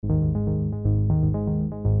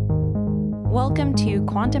Welcome to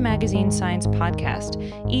Quantum Magazine Science Podcast.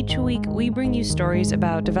 Each week, we bring you stories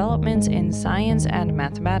about developments in science and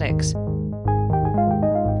mathematics.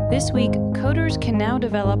 This week, coders can now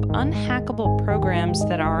develop unhackable programs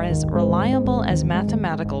that are as reliable as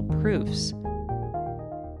mathematical proofs.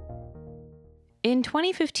 In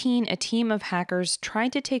 2015, a team of hackers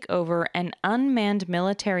tried to take over an unmanned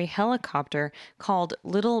military helicopter called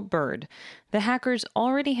Little Bird. The hackers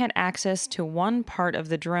already had access to one part of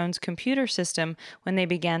the drone's computer system when they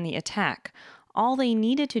began the attack. All they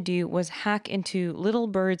needed to do was hack into Little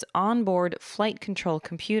Bird's onboard flight control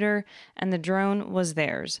computer, and the drone was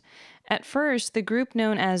theirs. At first, the group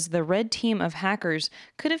known as the Red Team of Hackers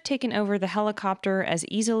could have taken over the helicopter as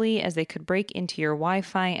easily as they could break into your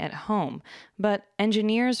Wi-Fi at home. But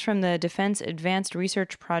engineers from the Defense Advanced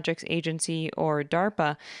Research Projects Agency, or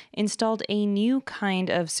DARPA, installed a new kind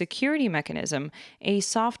of security mechanism, a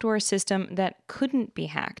software system that couldn't be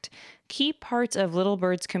hacked. Key parts of Little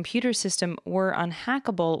Bird's computer system were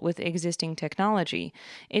unhackable with existing technology.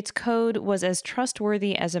 Its code was as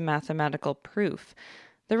trustworthy as a mathematical proof.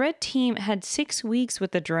 The Red Team had 6 weeks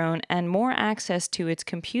with the drone and more access to its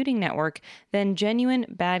computing network than genuine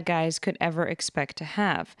bad guys could ever expect to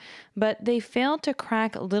have. But they failed to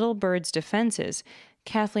crack Little Bird's defenses.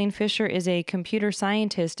 Kathleen Fisher is a computer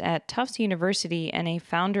scientist at Tufts University and a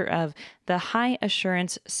founder of the High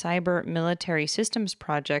Assurance Cyber Military Systems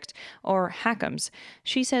Project, or HACMS.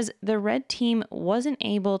 She says the Red Team wasn't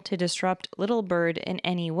able to disrupt Little Bird in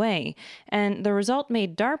any way, and the result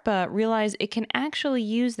made DARPA realize it can actually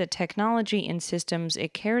use the technology in systems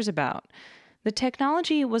it cares about. The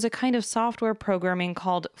technology was a kind of software programming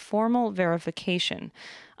called formal verification.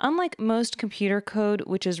 Unlike most computer code,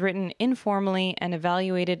 which is written informally and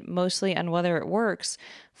evaluated mostly on whether it works,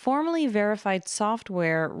 formally verified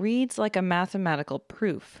software reads like a mathematical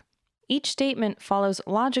proof. Each statement follows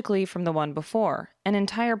logically from the one before. An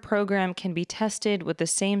entire program can be tested with the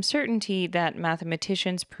same certainty that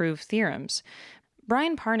mathematicians prove theorems.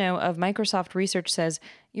 Brian Parno of Microsoft Research says,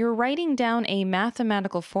 "You're writing down a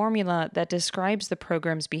mathematical formula that describes the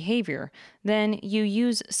program's behavior. Then you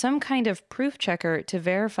use some kind of proof checker to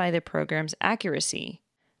verify the program's accuracy."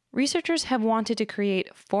 Researchers have wanted to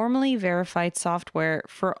create formally verified software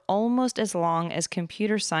for almost as long as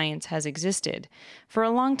computer science has existed. For a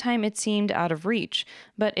long time, it seemed out of reach,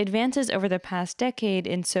 but advances over the past decade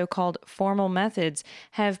in so-called formal methods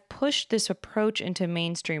have pushed this approach into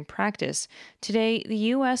mainstream practice. Today, the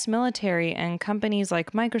U.S. military and companies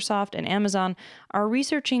like Microsoft and Amazon are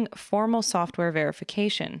researching formal software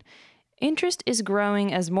verification. Interest is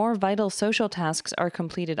growing as more vital social tasks are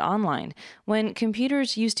completed online. When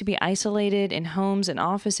computers used to be isolated in homes and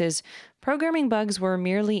offices, programming bugs were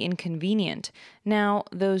merely inconvenient. Now,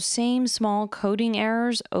 those same small coding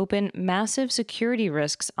errors open massive security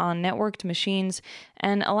risks on networked machines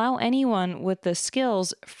and allow anyone with the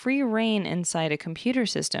skills free rein inside a computer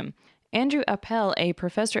system. Andrew Appel, a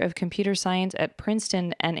professor of computer science at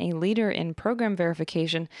Princeton and a leader in program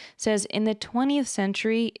verification, says in the 20th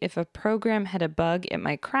century, if a program had a bug, it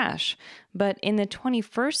might crash. But in the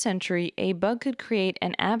 21st century, a bug could create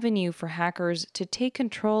an avenue for hackers to take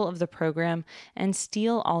control of the program and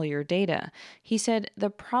steal all your data. He said the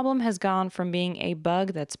problem has gone from being a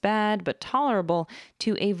bug that's bad but tolerable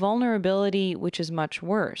to a vulnerability which is much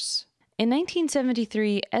worse. In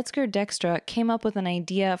 1973, Edsger Dijkstra came up with an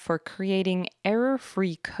idea for creating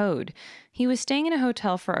error-free code. He was staying in a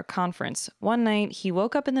hotel for a conference. One night, he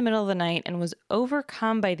woke up in the middle of the night and was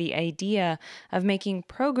overcome by the idea of making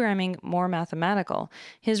programming more mathematical.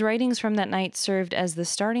 His writings from that night served as the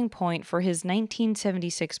starting point for his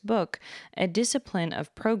 1976 book, A Discipline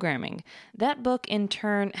of Programming. That book, in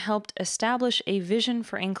turn, helped establish a vision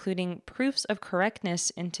for including proofs of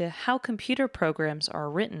correctness into how computer programs are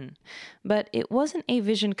written. But it wasn't a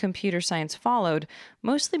vision computer science followed,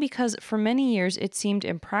 mostly because for many years it seemed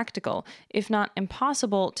impractical, if not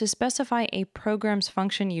impossible, to specify a program's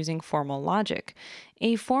function using formal logic.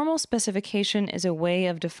 A formal specification is a way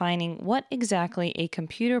of defining what exactly a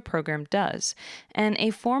computer program does, and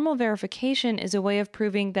a formal verification is a way of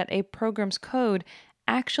proving that a program's code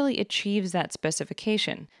actually achieves that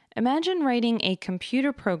specification. Imagine writing a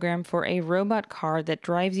computer program for a robot car that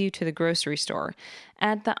drives you to the grocery store.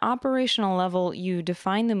 At the operational level, you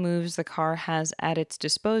define the moves the car has at its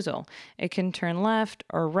disposal. It can turn left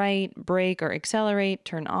or right, brake or accelerate,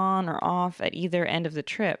 turn on or off at either end of the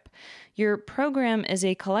trip. Your program is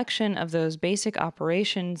a collection of those basic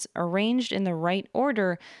operations arranged in the right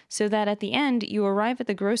order so that at the end you arrive at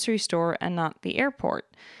the grocery store and not the airport.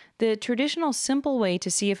 The traditional simple way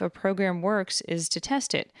to see if a program works is to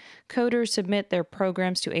test it. Coders submit their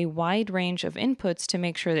programs to a wide range of inputs to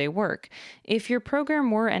make sure they work. If your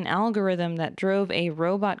program were an algorithm that drove a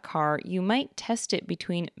robot car, you might test it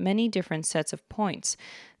between many different sets of points.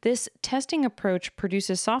 This testing approach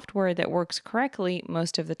produces software that works correctly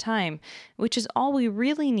most of the time, which is all we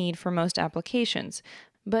really need for most applications.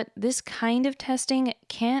 But this kind of testing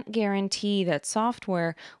can't guarantee that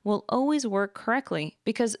software will always work correctly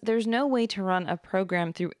because there's no way to run a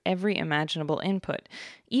program through every imaginable input.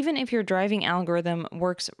 Even if your driving algorithm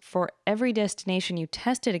works for every destination you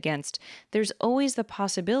test it against, there's always the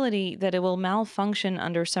possibility that it will malfunction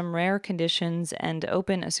under some rare conditions and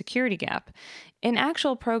open a security gap. In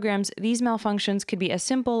actual programs, these malfunctions could be as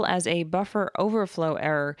simple as a buffer overflow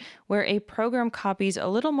error, where a program copies a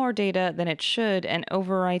little more data than it should and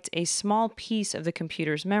overwrites a small piece of the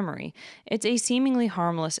computer's memory. It's a seemingly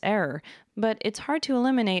harmless error, but it's hard to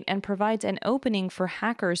eliminate and provides an opening for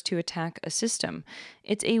hackers to attack a system.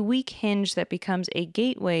 It's a weak hinge that becomes a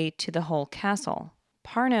gateway to the whole castle.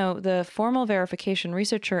 Parno, the formal verification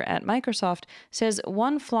researcher at Microsoft, says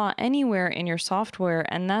one flaw anywhere in your software,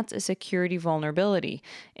 and that's a security vulnerability.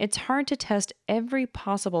 It's hard to test every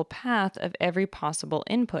possible path of every possible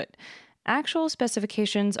input. Actual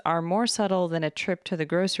specifications are more subtle than a trip to the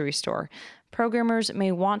grocery store. Programmers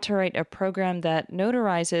may want to write a program that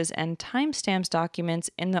notarizes and timestamps documents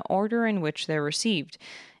in the order in which they're received.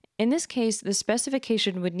 In this case, the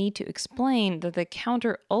specification would need to explain that the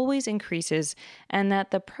counter always increases and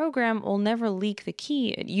that the program will never leak the key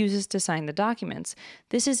it uses to sign the documents.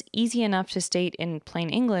 This is easy enough to state in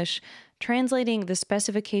plain English. Translating the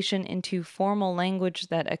specification into formal language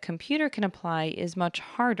that a computer can apply is much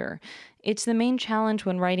harder. It's the main challenge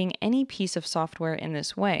when writing any piece of software in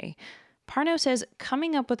this way. Parno says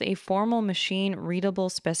coming up with a formal machine-readable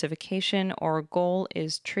specification or goal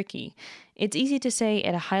is tricky. It's easy to say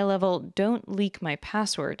at a high level, don't leak my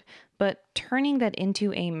password, but turning that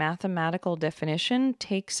into a mathematical definition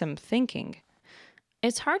takes some thinking.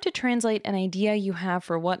 It's hard to translate an idea you have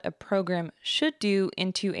for what a program should do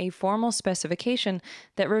into a formal specification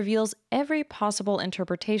that reveals every possible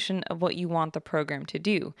interpretation of what you want the program to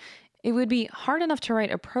do. It would be hard enough to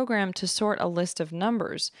write a program to sort a list of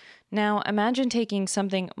numbers. Now, imagine taking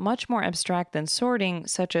something much more abstract than sorting,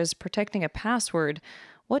 such as protecting a password.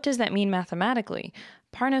 What does that mean mathematically?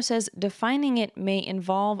 Parno says defining it may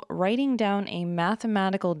involve writing down a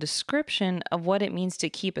mathematical description of what it means to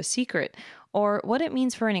keep a secret, or what it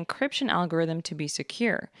means for an encryption algorithm to be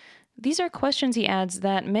secure. These are questions, he adds,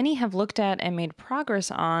 that many have looked at and made progress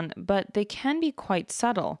on, but they can be quite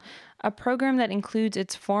subtle. A program that includes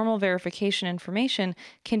its formal verification information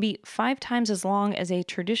can be 5 times as long as a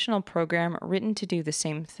traditional program written to do the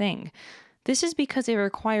same thing. This is because it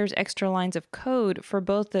requires extra lines of code for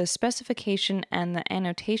both the specification and the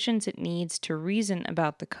annotations it needs to reason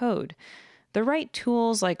about the code. The right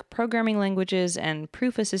tools like programming languages and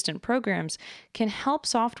proof-assistant programs can help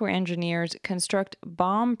software engineers construct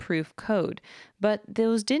bomb-proof code, but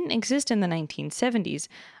those didn't exist in the 1970s.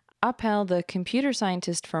 Appel, the computer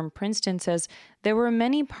scientist from Princeton, says there were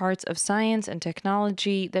many parts of science and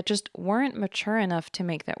technology that just weren't mature enough to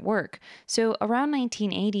make that work. So around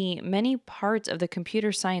 1980, many parts of the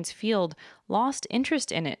computer science field lost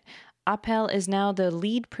interest in it. Appel is now the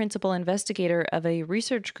lead principal investigator of a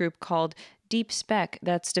research group called DeepSpec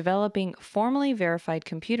that's developing formally verified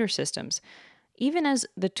computer systems. Even as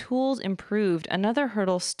the tools improved, another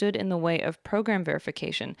hurdle stood in the way of program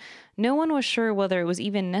verification. No one was sure whether it was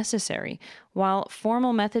even necessary. While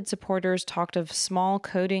formal method supporters talked of small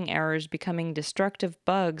coding errors becoming destructive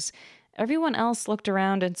bugs, everyone else looked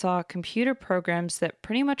around and saw computer programs that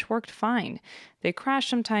pretty much worked fine. They crashed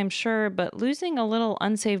sometimes, sure, but losing a little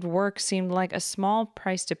unsaved work seemed like a small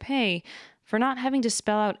price to pay for not having to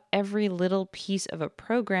spell out every little piece of a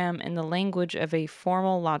program in the language of a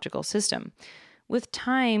formal logical system. With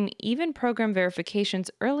time, even program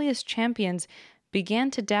verification's earliest champions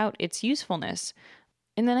began to doubt its usefulness.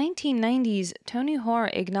 In the 1990s, Tony Hoare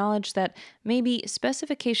acknowledged that maybe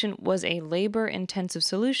specification was a labor-intensive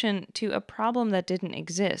solution to a problem that didn't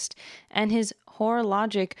exist, and his Hoare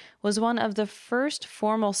logic was one of the first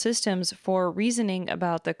formal systems for reasoning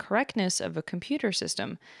about the correctness of a computer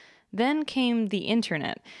system. Then came the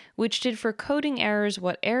internet, which did for coding errors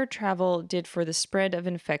what air travel did for the spread of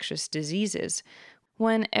infectious diseases.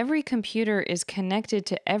 When every computer is connected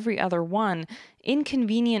to every other one,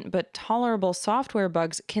 inconvenient but tolerable software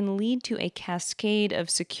bugs can lead to a cascade of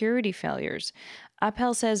security failures.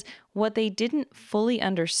 Appel says what they didn't fully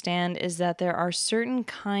understand is that there are certain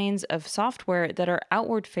kinds of software that are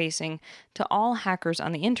outward facing to all hackers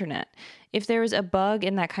on the internet. If there is a bug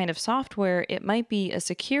in that kind of software, it might be a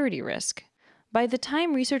security risk. By the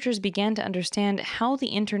time researchers began to understand how the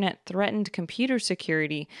internet threatened computer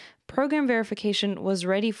security, program verification was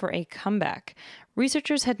ready for a comeback.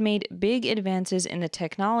 Researchers had made big advances in the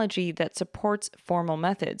technology that supports formal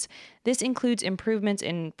methods. This includes improvements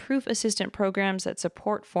in proof assistant programs that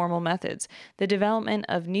support formal methods, the development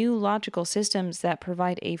of new logical systems that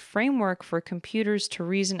provide a framework for computers to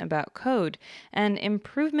reason about code, and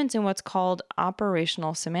improvements in what's called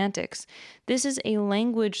operational semantics. This is a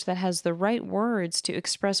language that has the right words to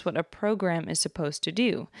express what a program is supposed to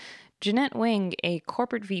do. Jeanette Wing, a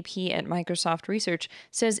corporate VP at Microsoft Research,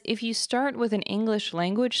 says if you start with an English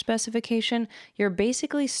language specification, you're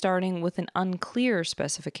basically starting with an unclear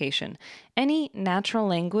specification. Any natural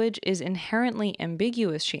language is inherently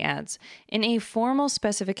ambiguous, she adds. In a formal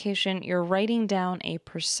specification, you're writing down a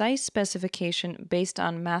precise specification based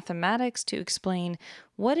on mathematics to explain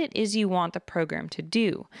what it is you want the program to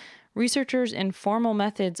do. Researchers in formal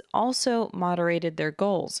methods also moderated their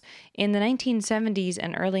goals. In the 1970s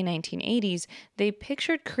and early 1980s, they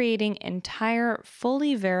pictured creating entire,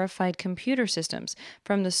 fully verified computer systems,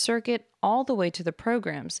 from the circuit all the way to the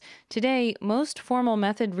programs. Today, most formal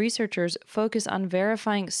method researchers focus on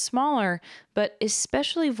verifying smaller, but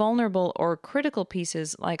especially vulnerable or critical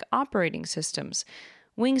pieces like operating systems.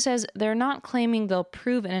 Wing says they're not claiming they'll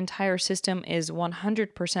prove an entire system is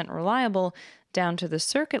 100% reliable down to the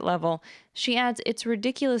circuit level. She adds it's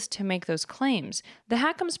ridiculous to make those claims. The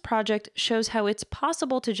HACMS project shows how it's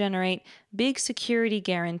possible to generate big security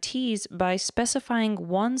guarantees by specifying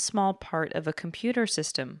one small part of a computer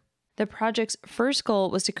system. The project's first goal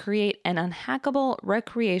was to create an unhackable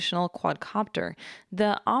recreational quadcopter.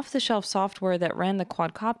 The off-the-shelf software that ran the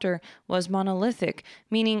quadcopter was monolithic,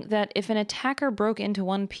 meaning that if an attacker broke into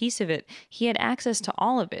one piece of it, he had access to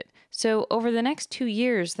all of it. So over the next 2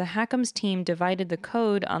 years, the HACMS team divided the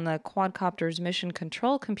code on the quadcopter's mission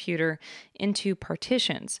control computer into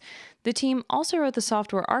partitions. The team also wrote the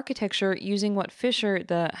software architecture using what Fisher,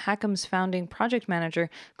 the HACMS founding project manager,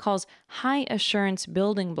 calls high-assurance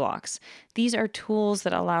building blocks. These are tools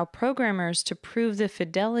that allow programmers to prove the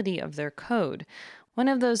fidelity of their code. One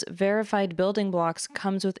of those verified building blocks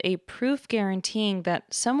comes with a proof guaranteeing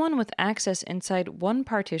that someone with access inside one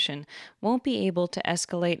partition won't be able to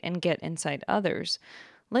escalate and get inside others.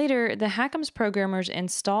 Later, the HACMS programmers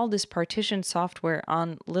installed this partition software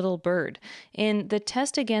on Little Bird. In the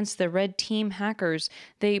test against the Red Team hackers,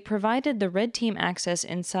 they provided the Red Team access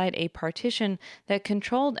inside a partition that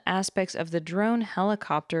controlled aspects of the drone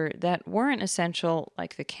helicopter that weren't essential,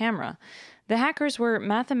 like the camera. The hackers were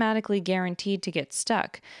mathematically guaranteed to get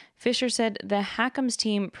stuck. Fisher said the HACMS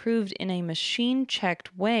team proved in a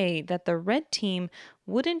machine-checked way that the Red Team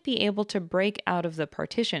wouldn't be able to break out of the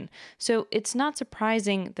partition, so it's not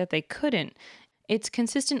surprising that they couldn't. It's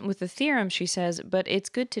consistent with the theorem, she says, but it's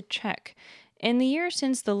good to check. In the years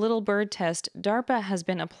since the Little Bird test, DARPA has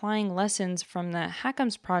been applying lessons from the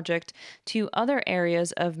HACMS project to other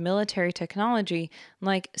areas of military technology,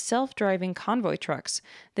 like self-driving convoy trucks.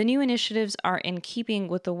 The new initiatives are in keeping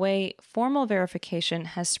with the way formal verification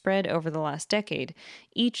has spread over the last decade.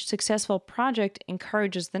 Each successful project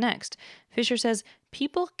encourages the next. Fisher says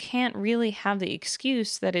people can't really have the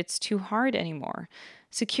excuse that it's too hard anymore.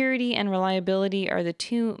 Security and reliability are the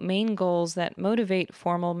two main goals that motivate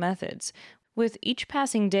formal methods. With each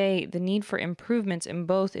passing day, the need for improvements in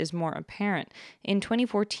both is more apparent. In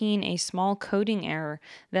 2014, a small coding error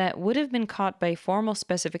that would have been caught by formal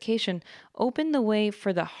specification opened the way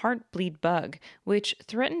for the Heartbleed bug, which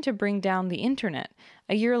threatened to bring down the internet.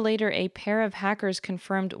 A year later, a pair of hackers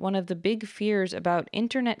confirmed one of the big fears about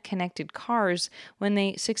internet-connected cars when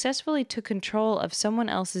they successfully took control of someone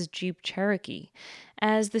else's Jeep Cherokee.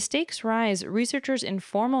 As the stakes rise, researchers in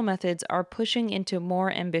formal methods are pushing into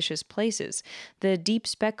more ambitious places. The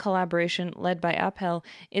DeepSpec collaboration led by Appel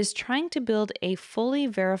is trying to build a fully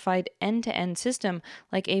verified end-to-end system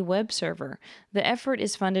like a web server. The effort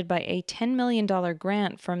is funded by a $10 million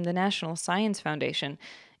grant from the National Science Foundation.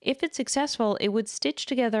 If it's successful, it would stitch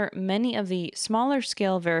together many of the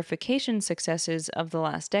smaller-scale verification successes of the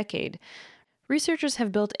last decade. Researchers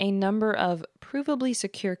have built a number of provably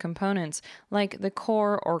secure components, like the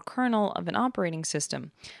core or kernel of an operating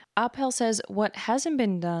system. Appel says what hasn't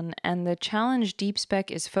been done, and the challenge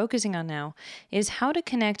DeepSpec is focusing on now, is how to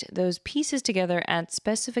connect those pieces together at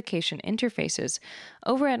specification interfaces.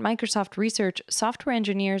 Over at Microsoft Research, software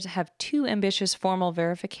engineers have two ambitious formal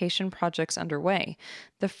verification projects underway.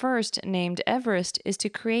 The first, named Everest, is to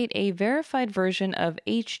create a verified version of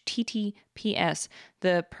HTTPS,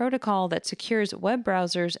 the protocol that secures web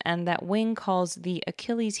browsers and that Wing calls the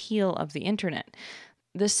Achilles heel of the internet.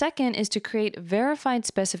 The second is to create verified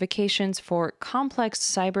specifications for complex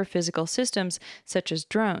cyber-physical systems such as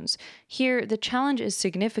drones. Here, the challenge is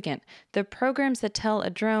significant. The programs that tell a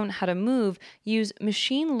drone how to move use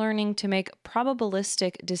machine learning to make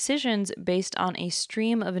probabilistic decisions based on a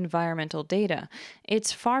stream of environmental data.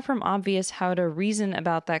 It's far from obvious how to reason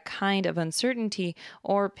about that kind of uncertainty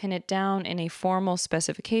or pin it down in a formal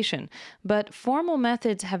specification. But formal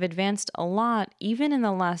methods have advanced a lot even in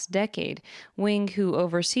the last decade. Wing, who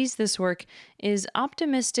oversees this work, is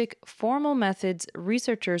optimistic formal methods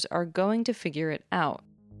researchers are going to figure it out.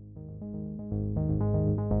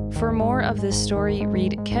 For more of this story,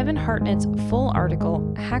 read Kevin Hartnett's full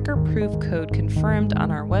article, Hacker-Proof Code Confirmed,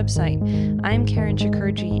 on our website. I'm Karen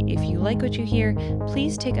Shakurji. If you like what you hear,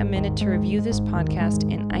 please take a minute to review this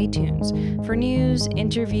podcast in iTunes. For news,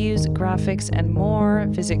 interviews, graphics, and more,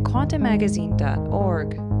 visit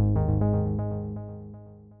quantummagazine.org.